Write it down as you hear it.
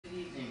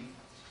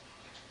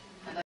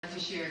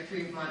share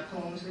 3 of my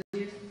poems with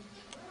you.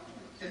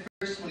 The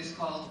first one is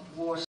called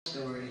War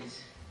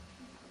Stories.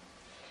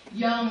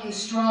 Young,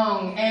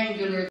 strong,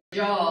 angular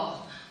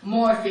jaw,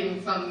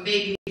 morphing from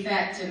baby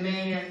fat to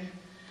man.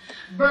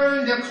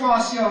 Burned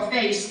across your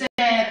face,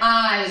 sad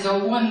eyes, a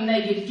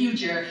one-legged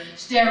future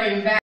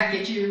staring back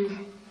at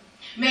you.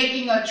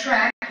 Making a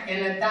track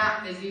and a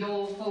dot, as the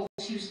old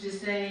folks used to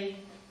say.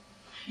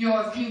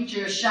 Your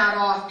future shot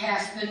off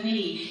past the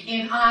knee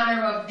in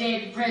honor of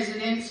dead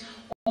presidents,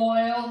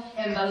 oil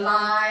and the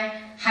lie,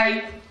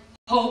 hype,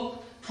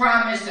 hope,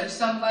 promise of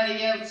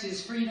somebody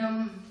else's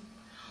freedom.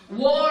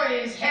 War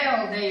is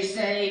hell, they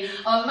say,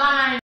 a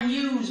line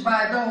used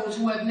by those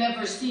who have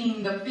never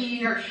seen the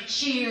fear,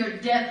 sheer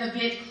death of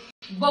it.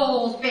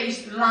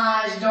 Bold-faced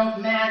lies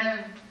don't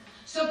matter.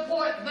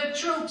 Support the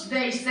troops,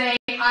 they say.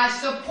 I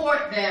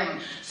support them.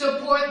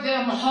 Support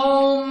them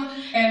home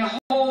and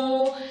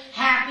whole,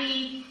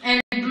 happy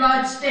and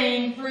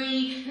blood-stained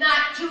free.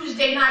 Not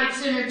Tuesday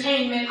night's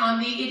entertainment on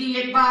the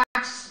idiot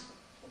box.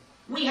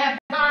 We have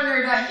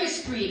garnered a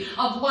history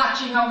of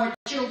watching our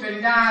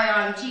children die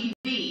on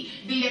TV.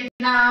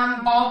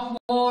 Vietnam, Gulf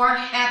War,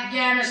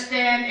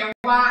 Afghanistan,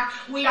 Iraq.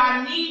 We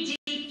are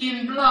knee-deep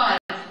in blood.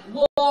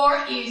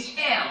 War is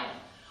hell.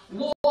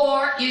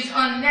 War is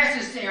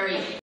unnecessary.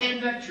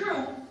 And the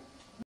truth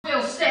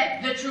will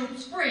set the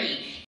troops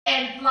free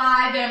and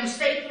fly them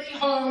safely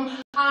home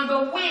on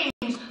the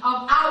wings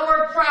of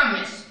our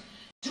promise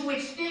to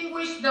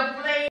extinguish the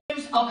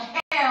flames of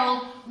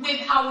hell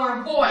with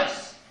our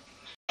voice.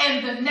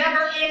 And the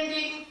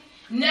never-ending,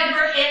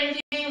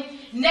 never-ending,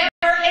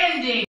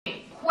 never-ending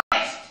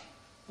quest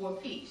for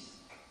peace.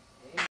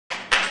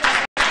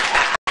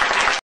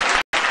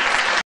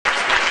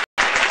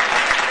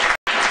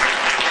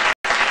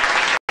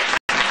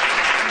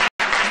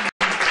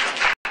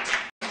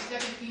 The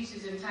second piece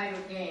is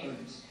entitled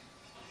Games.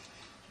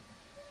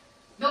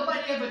 Nobody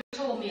ever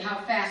told me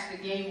how fast the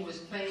game was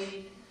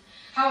played,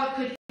 how it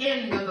could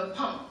end with a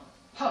pump,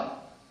 pump,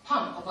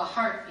 pump of a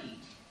heartbeat.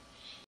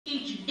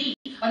 Each beat,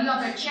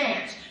 another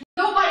chance.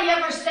 Nobody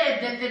ever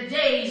said that the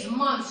days,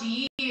 months,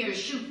 years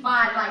shoot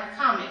by like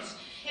comets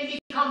and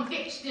become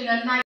fixed in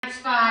a night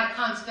sky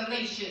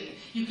constellation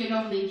you can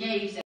only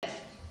gaze at.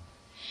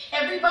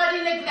 Everybody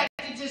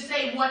neglected to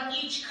say what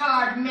each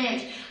card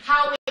meant,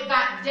 how it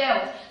got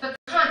dealt, the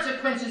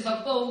consequences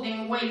of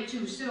folding way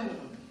too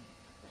soon.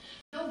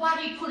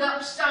 Nobody put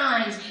up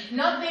signs,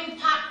 nothing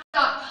popped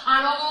up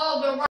on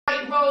all the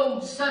right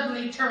roads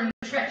suddenly turned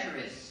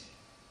treacherous.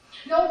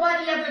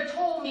 Nobody ever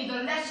told me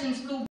the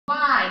lessons flew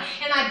by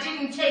and I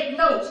didn't take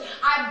notes.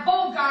 I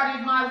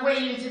bogarted my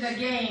way into the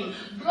game,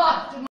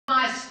 bluffed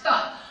my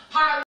stuff,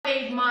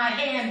 parlayed my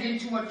hand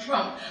into a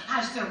trump.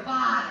 I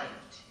survived,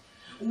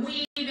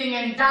 weaving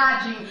and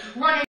dodging,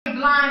 running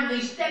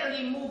blindly,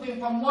 steadily moving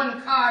from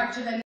one card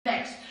to the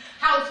next.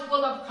 House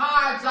full of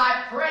cards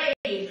I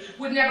prayed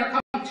would never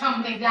come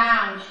tumbling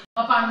down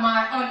upon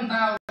my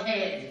unbowed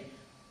head.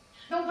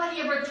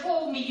 Nobody ever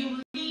told me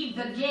you leave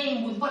the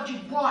game with what you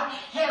brought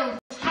held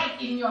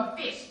tight in your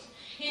fist,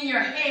 in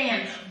your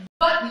hand,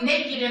 butt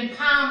naked and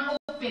palm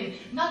open.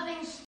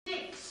 Nothing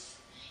sticks.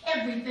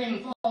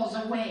 Everything falls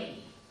away.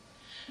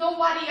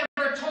 Nobody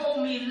ever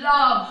told me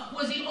love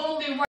was the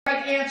only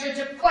right answer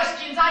to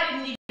questions I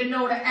didn't even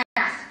know to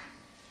ask.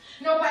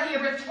 Nobody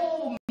ever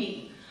told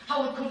me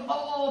how it could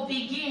all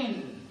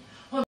begin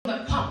on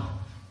the pump,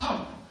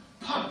 pump,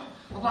 pump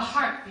of a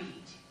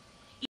heartbeat.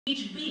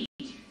 Each beat,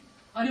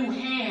 a new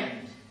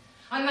hand,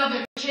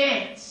 another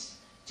chance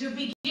to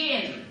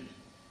begin,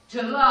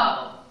 to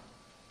love,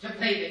 to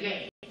play the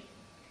game.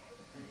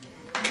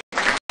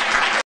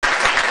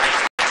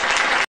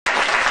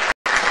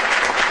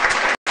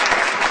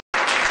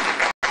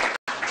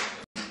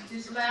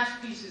 This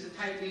last piece is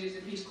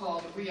a piece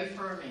called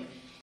Reaffirming,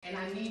 and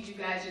I need you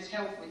guys'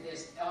 help with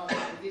this.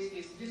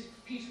 This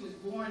piece was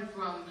born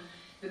from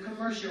the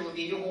commercial,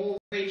 the old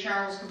Ray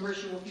Charles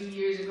commercial a few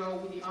years ago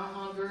with the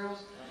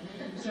girls.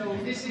 So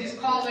this is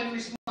call and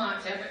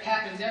response. It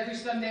happens every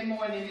Sunday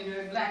morning in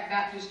a Black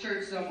Baptist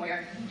church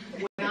somewhere.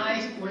 When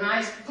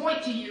I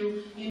point to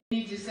you, you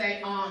need to say,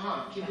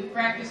 Can we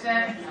practice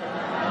that? Okay,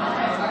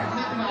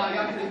 no,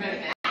 y'all can do better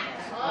than that.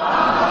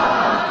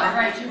 All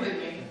right, you with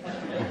me.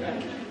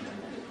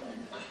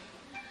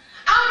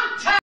 I'm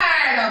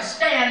tired of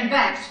stand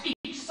back,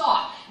 speak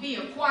soft, be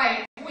a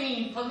quiet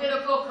queen,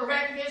 political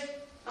correctness.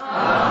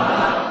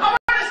 I want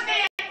to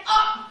stand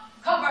up,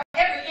 cover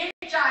every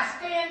inch I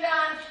stand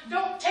on.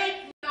 Don't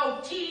take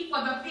no tea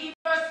for the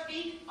fever,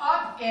 speak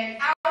up and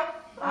out.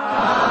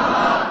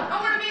 I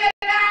want to be a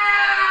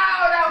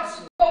loud,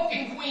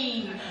 outspoken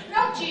queen.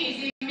 No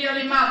cheesy,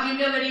 mealy-mouth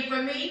humility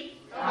for me.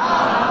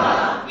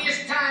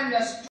 It's time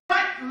to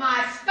strut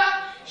my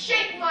stuff,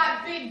 shake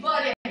my big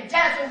butt, and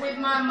dazzle with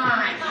my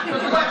mind.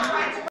 Because what's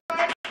right's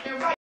right,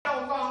 and right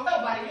don't wrong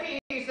nobody. You hear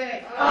me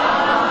say?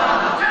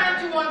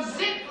 Time to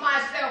unzip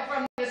myself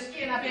from the skin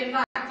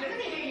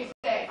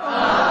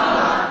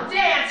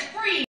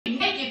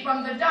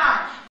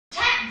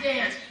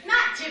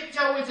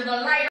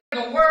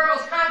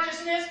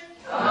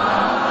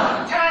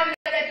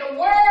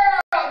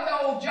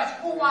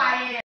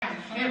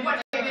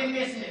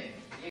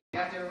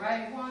the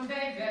right one, baby.